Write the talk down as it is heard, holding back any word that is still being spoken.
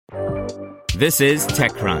This is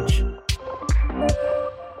TechCrunch.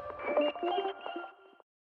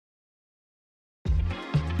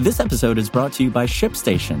 This episode is brought to you by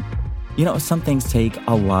ShipStation. You know, some things take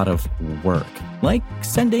a lot of work, like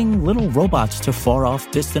sending little robots to far-off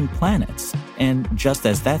distant planets. And just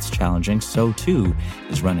as that's challenging, so too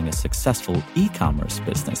is running a successful e-commerce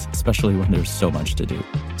business, especially when there's so much to do.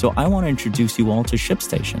 So I want to introduce you all to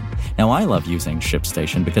ShipStation. Now, I love using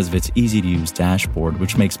ShipStation because of its easy-to-use dashboard,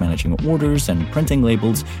 which makes managing orders and printing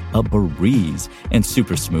labels a breeze and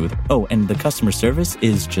super smooth. Oh, and the customer service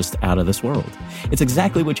is just out of this world. It's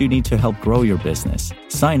exactly what you need to help grow your business.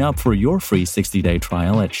 Sign up for your free 60-day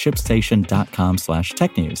trial at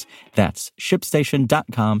shipstation.com/technews. That's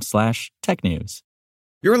shipstation.com/technews.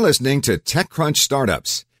 You're listening to TechCrunch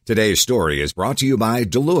Startups. Today's story is brought to you by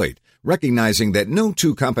Deloitte, recognizing that no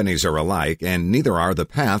two companies are alike and neither are the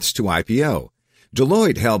paths to IPO.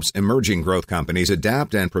 Deloitte helps emerging growth companies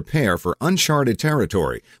adapt and prepare for uncharted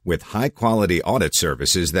territory with high-quality audit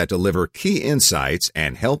services that deliver key insights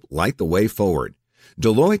and help light the way forward.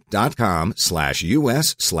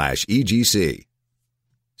 Deloitte.com/US/EGC.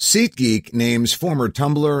 SeatGeek names former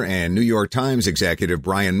Tumblr and New York Times executive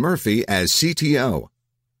Brian Murphy as CTO.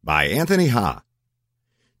 By Anthony Ha.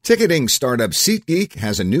 Ticketing startup SeatGeek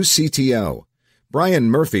has a new CTO. Brian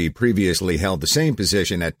Murphy previously held the same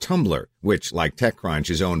position at Tumblr, which, like TechCrunch,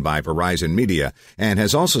 is owned by Verizon Media, and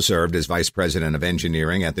has also served as vice president of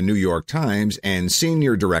engineering at the New York Times and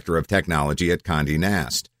senior director of technology at Condé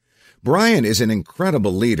Nast. Brian is an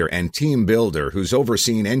incredible leader and team builder who's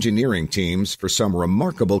overseen engineering teams for some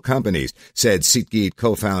remarkable companies, said SeatGeek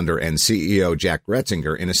co-founder and CEO Jack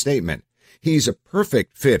Groetzinger in a statement. He's a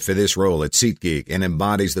perfect fit for this role at SeatGeek and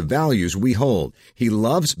embodies the values we hold. He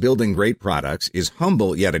loves building great products, is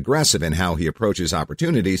humble yet aggressive in how he approaches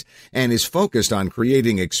opportunities, and is focused on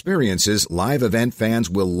creating experiences live event fans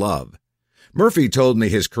will love. Murphy told me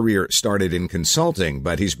his career started in consulting,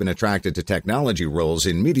 but he's been attracted to technology roles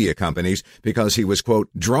in media companies because he was, quote,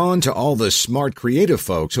 drawn to all the smart creative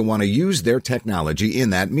folks who want to use their technology in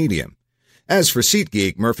that medium. As for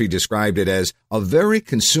SeatGeek, Murphy described it as a very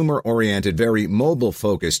consumer-oriented, very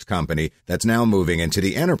mobile-focused company that's now moving into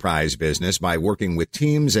the enterprise business by working with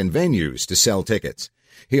teams and venues to sell tickets.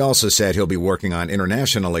 He also said he'll be working on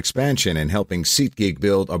international expansion and helping SeatGeek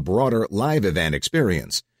build a broader live event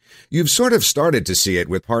experience. You've sort of started to see it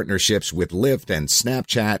with partnerships with Lyft and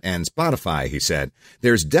Snapchat and Spotify, he said.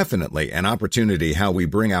 There's definitely an opportunity how we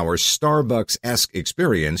bring our Starbucks-esque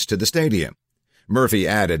experience to the stadium. Murphy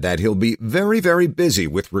added that he'll be very, very busy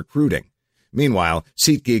with recruiting. Meanwhile,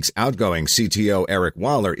 SeatGeek's outgoing CTO Eric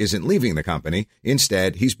Waller isn't leaving the company.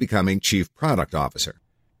 Instead, he's becoming Chief Product Officer.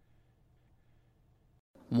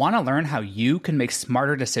 Want to learn how you can make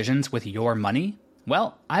smarter decisions with your money?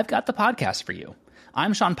 Well, I've got the podcast for you.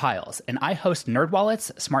 I'm Sean Piles, and I host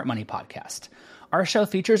NerdWallet's Smart Money Podcast. Our show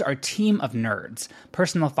features our team of nerds,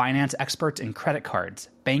 personal finance experts in credit cards,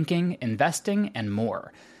 banking, investing, and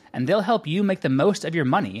more. And they'll help you make the most of your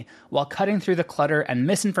money while cutting through the clutter and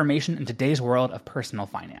misinformation in today's world of personal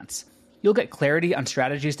finance. You'll get clarity on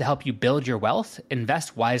strategies to help you build your wealth,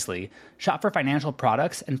 invest wisely, shop for financial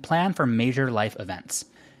products, and plan for major life events.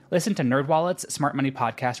 Listen to NerdWallet's Smart Money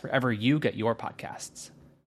Podcast wherever you get your podcasts.